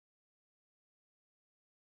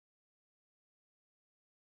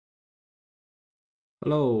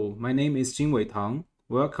Hello, my name is Jingwei Tang.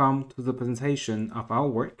 Welcome to the presentation of our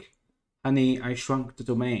work, Honey, I Shrunk the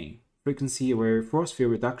Domain, Frequency-Aware Force Field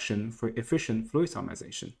Reduction for Efficient Fluid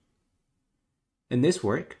Optimization. In this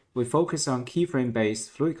work, we focus on keyframe-based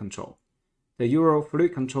fluid control. The Euro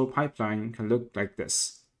fluid control pipeline can look like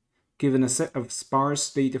this. Given a set of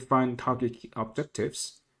sparsely defined target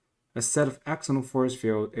objectives, a set of external force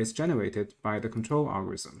field is generated by the control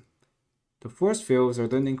algorithm. The force fields are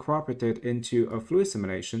then incorporated into a fluid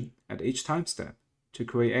simulation at each time step to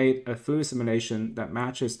create a fluid simulation that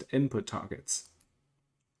matches the input targets.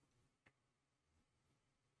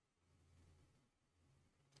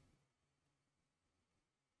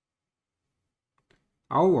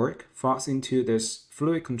 Our work falls into this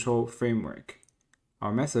fluid control framework.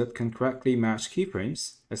 Our method can correctly match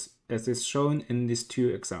keyframes as is shown in these two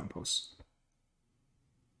examples.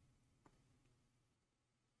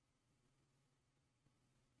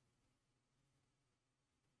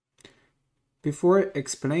 Before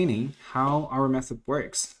explaining how our method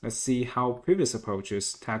works, let's see how previous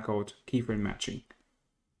approaches tackled keyframe matching.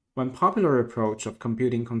 One popular approach of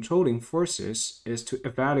computing controlling forces is to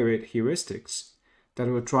evaluate heuristics that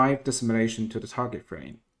will drive the simulation to the target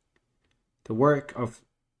frame. The work of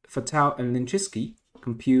Fatale and Linczewski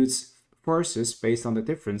computes forces based on the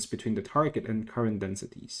difference between the target and current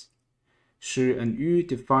densities. Shi and Yu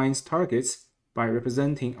defines targets by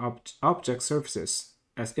representing object surfaces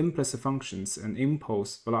as implicit functions and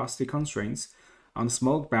impose velocity constraints on the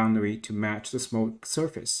smoke boundary to match the smoke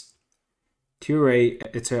surface. Turay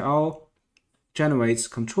et al. Generates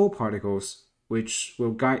control particles which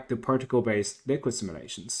will guide the particle-based liquid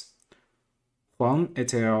simulations. Huang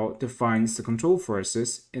et al. Defines the control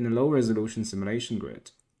forces in a low-resolution simulation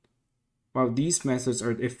grid. While these methods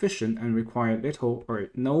are efficient and require little or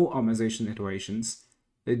no optimization iterations,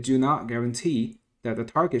 they do not guarantee that the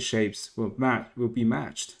target shapes will be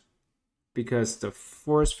matched, because the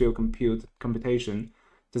force field computation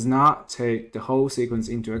does not take the whole sequence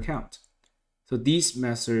into account. So these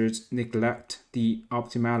methods neglect the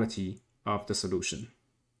optimality of the solution.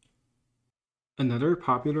 Another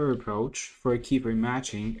popular approach for keyframe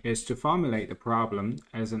matching is to formulate the problem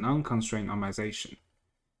as an unconstrained optimization.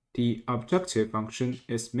 The objective function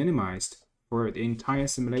is minimized for the entire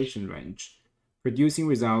simulation range, producing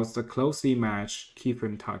results that closely match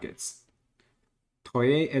keyframe targets.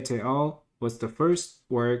 Fourier et al. Was the first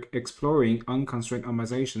work exploring unconstrained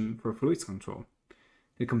optimization for fluid control.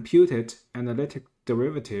 They computed analytic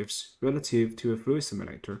derivatives relative to a fluid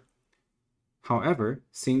simulator. However,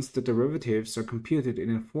 since the derivatives are computed in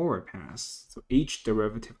a forward pass, so each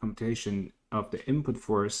derivative computation of the input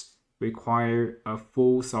force requires a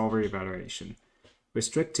full solver evaluation,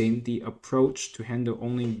 restricting the approach to handle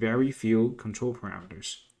only very few control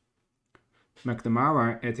parameters.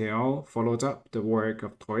 McNamara et al. Followed up the work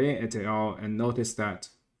of Fourier et al. And noticed that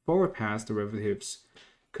forward pass derivatives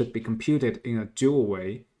could be computed in a dual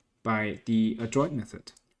way by the adjoint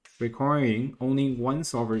method, requiring only one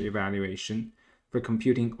solver evaluation for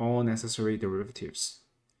computing all necessary derivatives.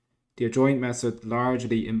 The adjoint method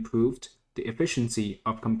largely improved the efficiency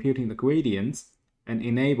of computing the gradients and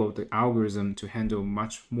enabled the algorithm to handle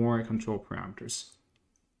much more control parameters.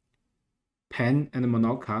 Penn and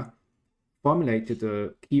Monoka formulated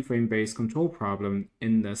the keyframe-based control problem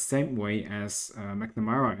in the same way as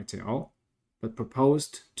McNamara et al., but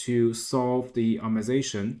proposed to solve the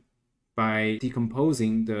optimization by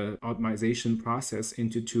decomposing the optimization process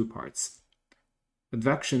into two parts: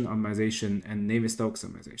 advection optimization and Navier-Stokes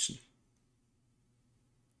optimization.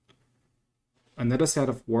 Another set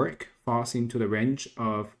of work falls into the range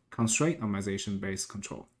of constraint optimization-based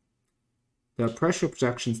control. The pressure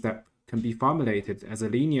projection step can be formulated as a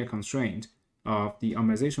linear constraint of the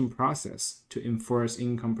optimization process to enforce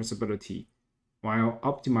incompressibility while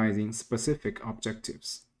optimizing specific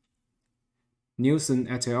objectives. Nielsen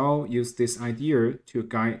et al. Used this idea to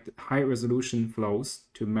guide high-resolution flows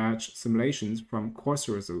to match simulations from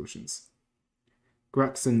coarser resolutions.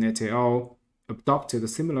 Gregson et al. Adopted a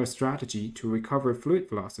similar strategy to recover fluid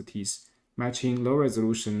velocities, matching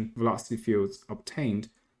low-resolution velocity fields obtained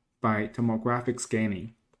by tomographic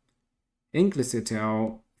scanning. Inglis et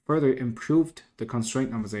al. Further improved the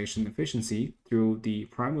constraint optimization efficiency through the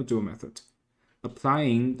primal dual method,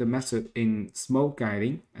 applying the method in smoke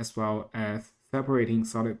guiding as well as separating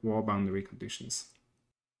solid wall boundary conditions.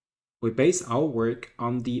 We base our work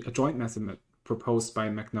on the adjoint method proposed by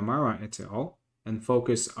McNamara et al. And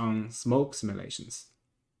focus on smoke simulations.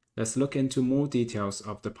 Let's look into more details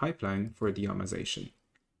of the pipeline for the optimization.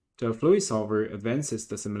 The fluid solver advances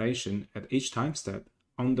the simulation at each time step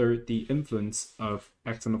under the influence of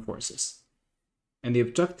external forces. And the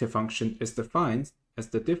objective function is defined as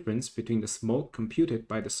the difference between the smoke computed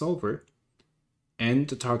by the solver and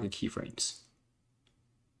the target keyframes.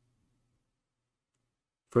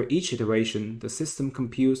 For each iteration, the system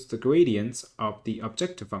computes the gradients of the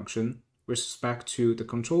objective function with respect to the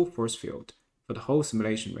control force field for the whole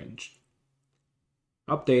simulation range,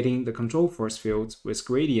 updating the control force fields with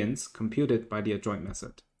gradients computed by the adjoint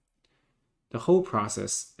method. The whole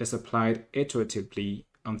process is applied iteratively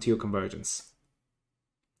until convergence.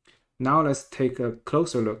 Now let's take a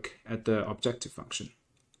closer look at the objective function.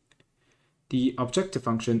 The objective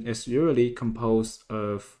function is usually composed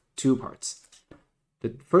of two parts.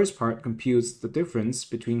 The first part computes the difference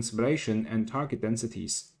between simulation and target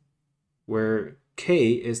densities, where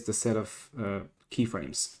K is the set of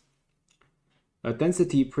keyframes. A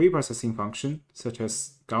density preprocessing function, such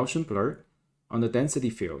as Gaussian blur, on the density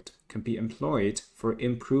field can be employed for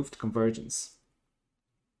improved convergence.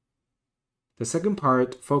 The second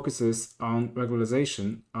part focuses on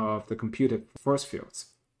regularization of the computed force fields.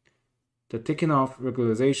 The Tikhonov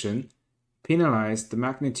regularization penalizes the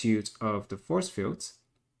magnitude of the force fields,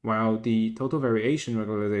 while the total variation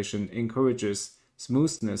regularization encourages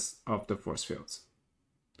smoothness of the force fields.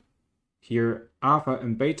 Here, alpha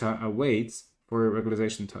and beta are weights for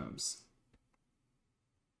regularization terms.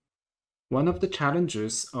 One of the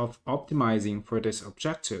challenges of optimizing for this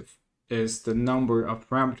objective is the number of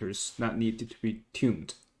parameters that need to be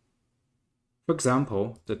tuned. For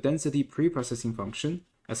example, the density preprocessing function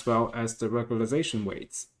as well as the regularization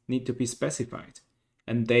weights need to be specified,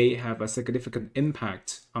 and they have a significant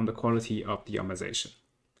impact on the quality of the optimization.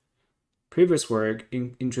 Previous work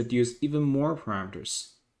introduced even more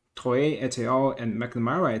parameters. Toye et al. And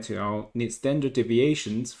McNamara et al. Need standard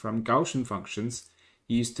deviations from Gaussian functions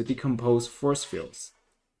used to decompose force fields.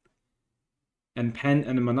 And Penn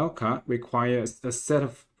and Manoka require a set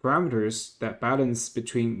of parameters that balance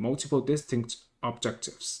between multiple distinct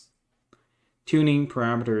objectives. Tuning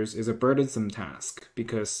parameters is a burdensome task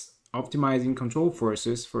because optimizing control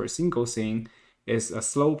forces for a single scene is a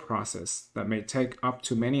slow process that may take up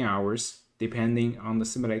to many hours depending on the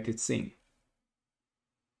simulated scene.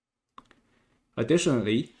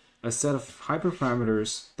 Additionally, a set of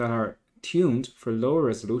hyperparameters that are tuned for lower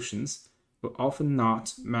resolutions will often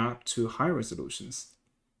not map to high resolutions.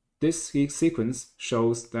 This sequence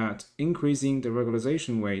shows that increasing the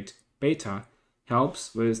regularization weight beta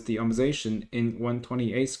helps with the optimization in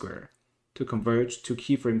 128 square to converge to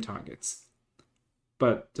keyframe targets.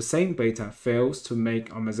 But the same beta fails to make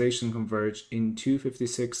optimization converge in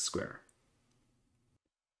 256 square.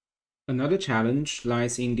 Another challenge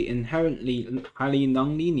lies in the inherently highly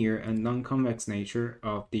nonlinear and non-convex nature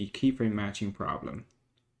of the keyframe matching problem.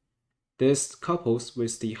 This couples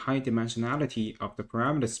with the high dimensionality of the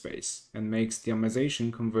parameter space and makes the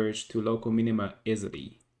optimization converge to local minima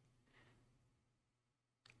easily.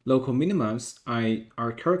 Local minimums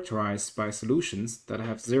are characterized by solutions that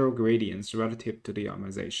have zero gradients relative to the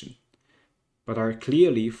optimization, but are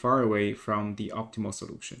clearly far away from the optimal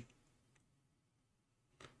solution.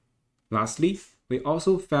 Lastly, we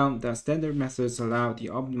also found that standard methods allow the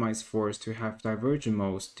optimized force to have divergent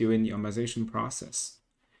modes during the optimization process.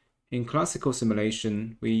 In classical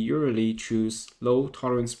simulation, we usually choose low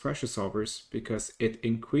tolerance pressure solvers because it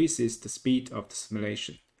increases the speed of the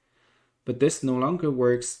simulation. But this no longer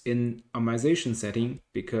works in optimization setting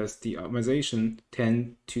because the optimization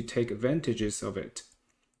tend to take advantages of it,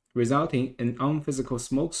 resulting in unphysical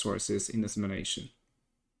smoke sources in the simulation.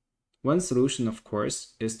 One solution, of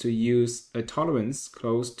course, is to use a tolerance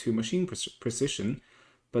close to machine precision,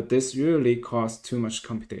 but this usually costs too much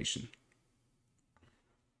computation.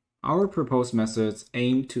 Our proposed methods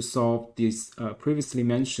aim to solve these previously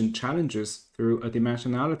mentioned challenges through a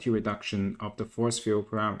dimensionality reduction of the force field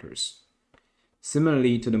parameters.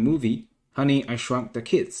 Similarly to the movie, Honey, I Shrunk the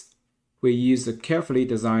Kids, we use a carefully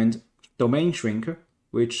designed domain shrinker,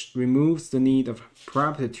 which removes the need of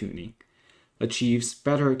parameter tuning, achieves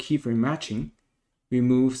better keyframe matching,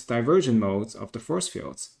 removes divergent modes of the force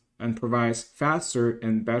fields, and provides faster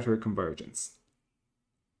and better convergence.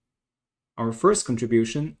 Our first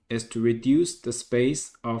contribution is to reduce the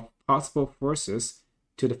space of possible forces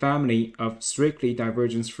to the family of strictly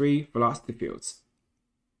divergence-free velocity fields.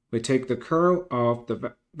 We take the curl of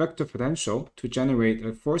the vector potential to generate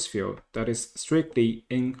a force field that is strictly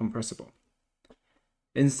incompressible.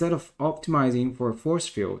 Instead of optimizing for a force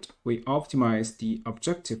field, we optimize the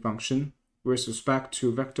objective function with respect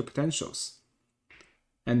to vector potentials.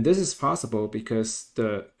 And this is possible because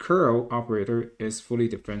the curl operator is fully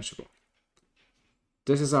differentiable.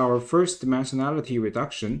 This is our first dimensionality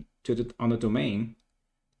reduction on the domain.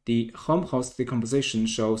 The Helmholtz decomposition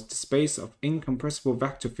shows the space of incompressible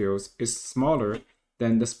vector fields is smaller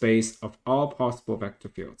than the space of all possible vector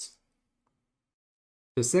fields.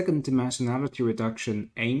 The second dimensionality reduction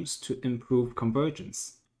aims to improve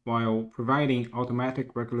convergence, while providing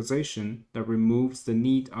automatic regularization that removes the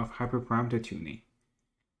need of hyperparameter tuning.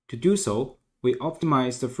 To do so, we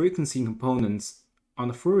optimize the frequency components on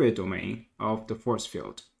the Fourier domain of the force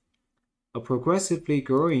field. A progressively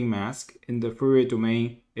growing mask in the Fourier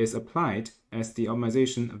domain is applied as the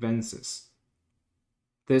optimization advances.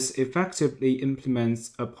 This effectively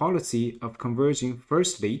implements a policy of converging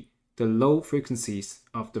firstly the low frequencies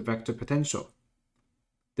of the vector potential.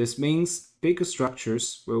 This means bigger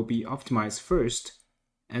structures will be optimized first,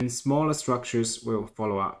 and smaller structures will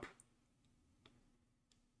follow up.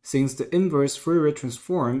 Since the inverse Fourier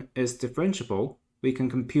transform is differentiable, we can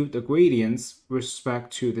compute the gradients with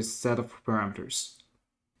respect to this set of parameters.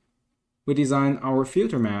 We design our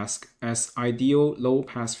filter mask as ideal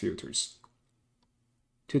low-pass filters.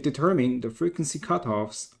 To determine the frequency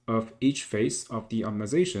cutoffs of each phase of the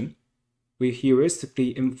optimization, we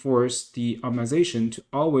heuristically enforce the optimization to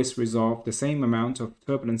always resolve the same amount of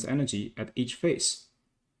turbulence energy at each phase.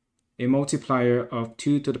 A multiplier of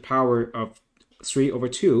 2 to the power of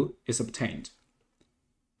 3/2 is obtained.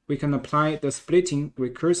 We can apply the splitting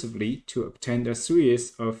recursively to obtain a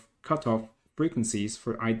series of cutoff frequencies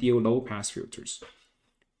for ideal low-pass filters.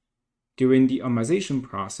 During the optimization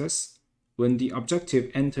process, when the objective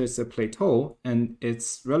enters a plateau and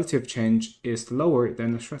its relative change is lower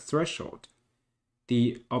than the threshold,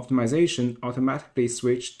 the optimization automatically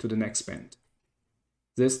switches to the next band.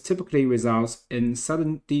 This typically results in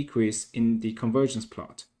sudden decrease in the convergence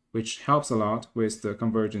plot, which helps a lot with the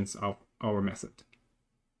convergence of our method.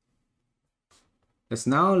 Let's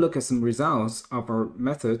now look at some results of our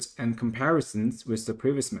methods and comparisons with the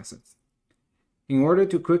previous methods. In order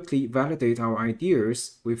to quickly validate our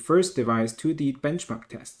ideas, we first devised 2D benchmark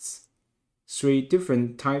tests. 3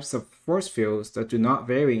 different types of force fields that do not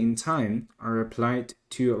vary in time are applied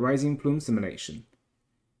to a rising plume simulation.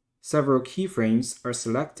 Several keyframes are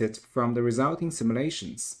selected from the resulting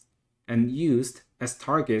simulations and used as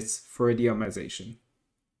targets for the optimization.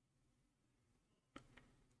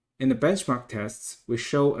 In the benchmark tests, we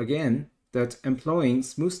show again that employing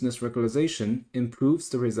smoothness regularization improves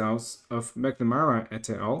the results of McNamara et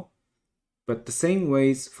al., but the same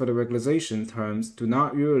weights for the regularization terms do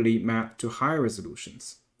not usually map to higher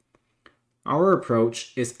resolutions. Our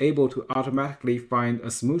approach is able to automatically find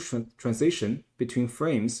a smooth transition between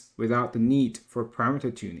frames without the need for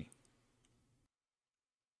parameter tuning.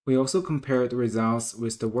 We also compare the results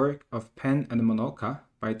with the work of Penn and Monoka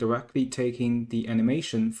by directly taking the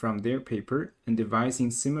animation from their paper and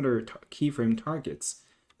devising similar keyframe targets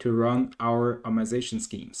to run our optimization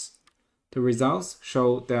schemes. The results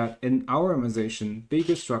show that in our optimization,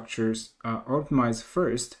 bigger structures are optimized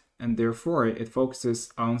first, and therefore it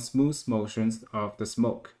focuses on smooth motions of the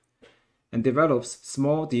smoke and develops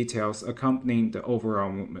small details accompanying the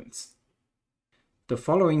overall movements. The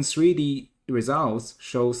following 3D results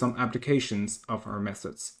show some applications of our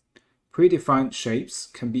methods. Predefined shapes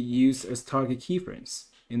can be used as target keyframes.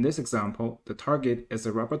 In this example, the target is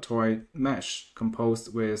a rubber toy mesh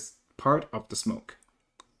composed with part of the smoke.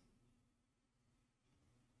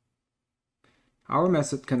 Our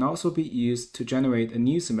method can also be used to generate a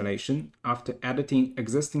new simulation after editing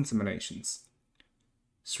existing simulations.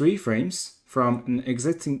 3 frames from an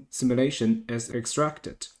existing simulation is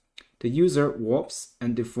extracted. The user warps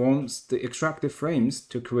and deforms the extracted frames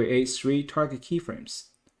to create 3 target keyframes.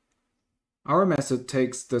 Our method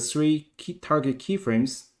takes the 3 target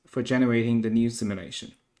keyframes for generating the new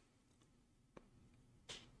simulation.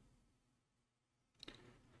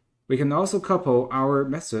 We can also couple our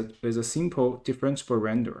method with a simple differentiable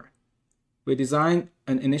renderer. We design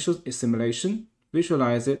an initial simulation,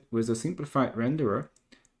 visualize it with a simplified renderer.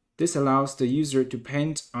 This allows the user to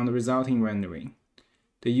paint on the resulting rendering.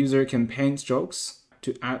 The user can paint strokes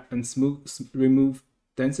to add and remove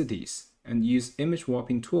densities and use image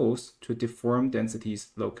warping tools to deform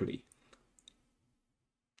densities locally.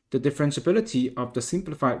 The differentiability of the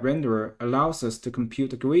simplified renderer allows us to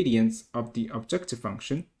compute the gradients of the objective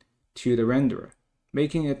function to the renderer,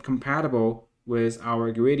 making it compatible with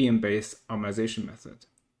our gradient-based optimization method.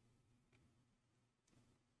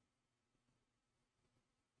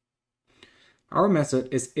 Our method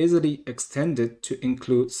is easily extended to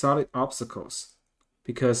include solid obstacles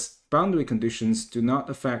because boundary conditions do not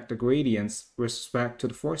affect the gradients with respect to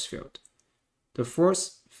the force field. The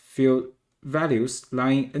force field values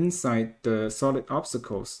lying inside the solid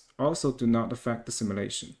obstacles also do not affect the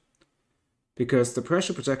simulation, because the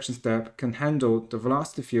pressure projection step can handle the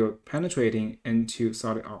velocity field penetrating into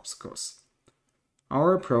solid obstacles.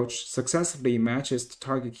 Our approach successfully matches the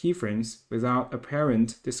target keyframes without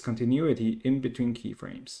apparent discontinuity in between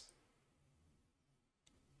keyframes.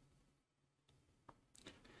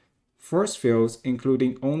 Force fields,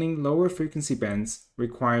 including owning lower frequency bands,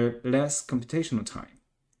 require less computational time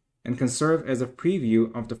and can serve as a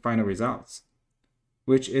preview of the final results,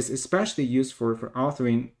 which is especially useful for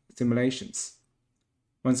authoring simulations.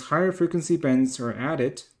 Once higher frequency bands are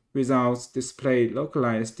added, results display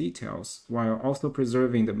localized details while also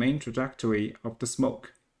preserving the main trajectory of the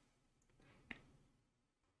smoke.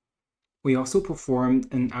 We also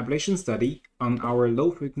performed an ablation study on our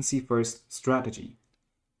low-frequency first strategy.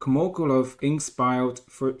 Kolmogorov inspired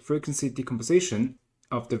frequency decomposition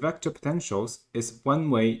of the vector potentials is one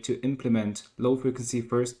way to implement low-frequency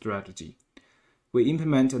first strategy. We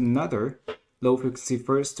implement another low-frequency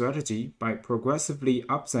first strategy by progressively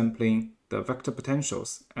upsampling the vector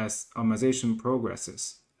potentials as optimization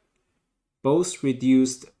progresses. Both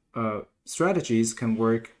reduced strategies can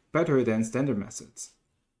work better than standard methods.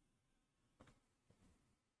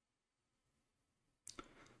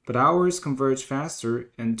 But ours converge faster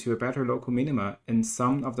and to a better local minima in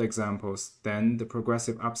some of the examples than the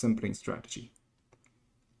progressive upsampling strategy.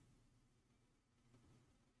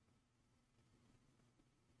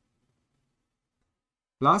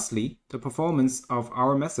 Lastly, the performance of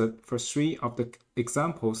our method for 3 of the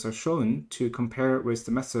examples are shown to compare with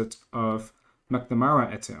the method of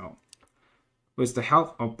McNamara et al. With the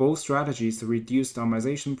help of both strategies to reduce the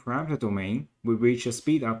optimization parameter domain, we reach a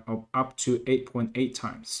speedup of up to 8.8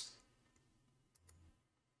 times.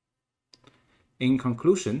 In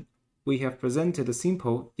conclusion, we have presented a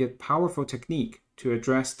simple yet powerful technique to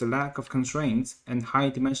address the lack of constraints and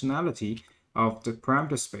high dimensionality of the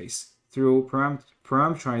parameter space through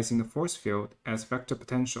parameterizing the force field as vector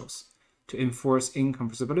potentials to enforce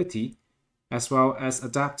incompressibility, as well as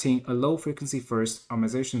adapting a low-frequency first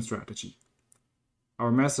optimization strategy.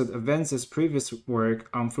 Our method advances previous work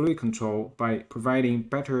on fluid control by providing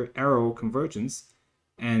better error convergence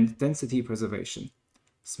and density preservation,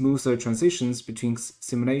 smoother transitions between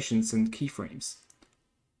simulations and keyframes.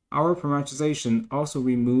 Our parameterization also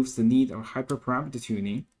removes the need of hyperparameter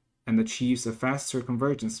tuning and achieves a faster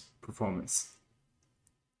convergence performance.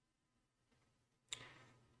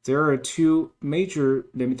 There are 2 major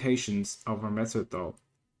limitations of our method, though,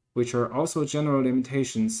 which are also general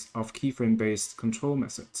limitations of keyframe-based control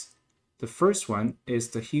methods. The first one is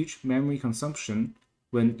the huge memory consumption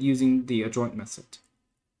when using the adjoint method.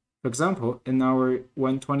 For example, in our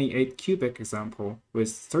 128 cubic example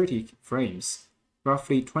with 30 frames,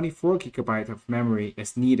 roughly 24 GB of memory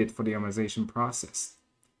is needed for the optimization process.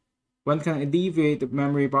 One can alleviate the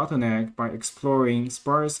memory bottleneck by exploring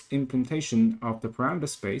sparse implementation of the parameter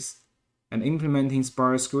space and implementing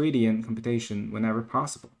sparse gradient computation whenever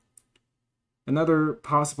possible. Another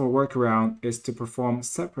possible workaround is to perform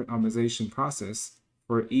separate optimization process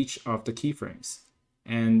for each of the keyframes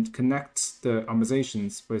and connect the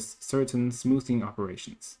optimizations with certain smoothing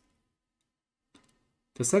operations.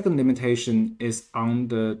 The second limitation is on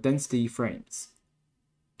the density frames.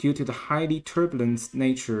 Due to the highly turbulent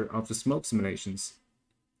nature of the smoke simulations,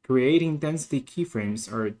 creating density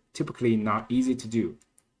keyframes are typically not easy to do.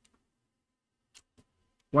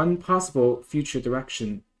 One possible future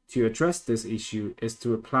direction to address this issue is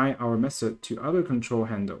to apply our method to other control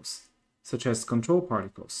handles, such as control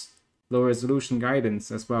particles, low resolution guidance,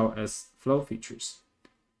 as well as flow features.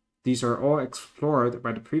 These are all explored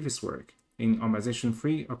by the previous work in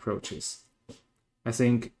optimization-free approaches. I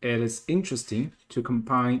think it is interesting to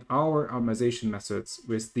combine our optimization methods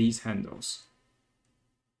with these handles.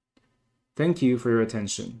 Thank you for your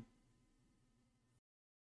attention.